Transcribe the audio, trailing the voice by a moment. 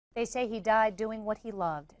They say he died doing what he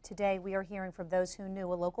loved. Today, we are hearing from those who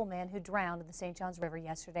knew a local man who drowned in the St. Johns River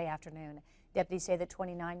yesterday afternoon. Deputies say that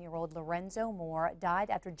 29-year-old Lorenzo Moore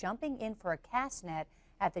died after jumping in for a cast net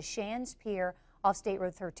at the Shands Pier off State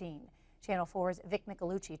Road 13. Channel 4's Vic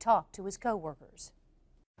Michelucci talked to his co-workers.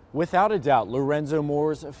 Without a doubt, Lorenzo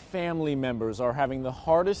Moore's family members are having the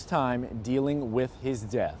hardest time dealing with his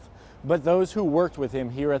death. But those who worked with him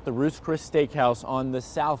here at the Ruth's Chris Steakhouse on the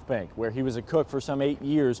South Bank, where he was a cook for some 8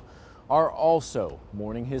 years, are also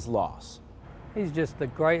mourning his loss. He's just the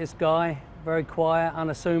greatest guy, very quiet,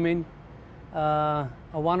 unassuming, a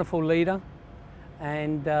wonderful leader,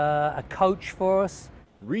 and a coach for us.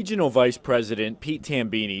 Regional Vice President Pete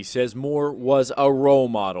Tambini says Moore was a role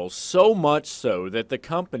model, so much so that the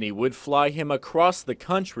company would fly him across the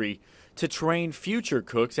country to train future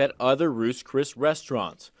cooks at other Ruth's Chris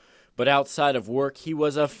restaurants. But outside of work, he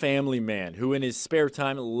was a family man who in his spare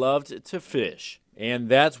time loved to fish. And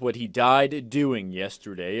that's what he died doing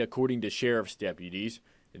yesterday, according to sheriff's deputies.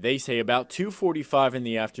 They say about 2:45 in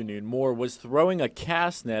the afternoon, Moore was throwing a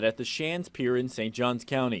cast net at the Shands Pier in St. Johns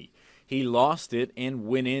County. He lost it and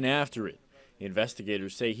went in after it.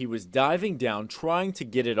 Investigators say he was diving down trying to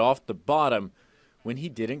get it off the bottom when he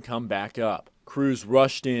didn't come back up. Crews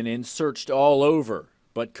rushed in and searched all over,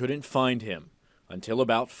 but couldn't find him until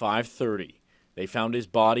about 5:30. They found his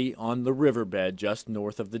body on the riverbed just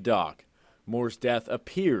north of the dock. Moore's death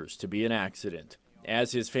appears to be an accident.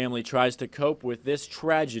 As his family tries to cope with this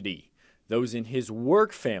tragedy, those in his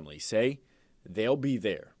work family say they'll be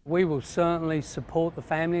there. We will certainly support the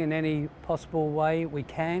family in any possible way we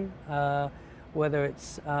can, whether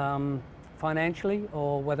it's financially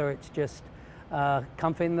or whether it's just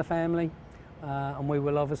comforting the family. And we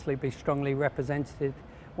will obviously be strongly represented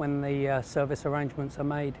when the service arrangements are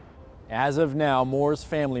made. As of now, Moore's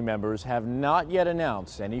family members have not yet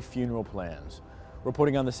announced any funeral plans.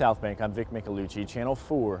 Reporting on the South Bank, I'm Vic Michelucci, Channel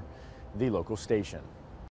 4, the local station.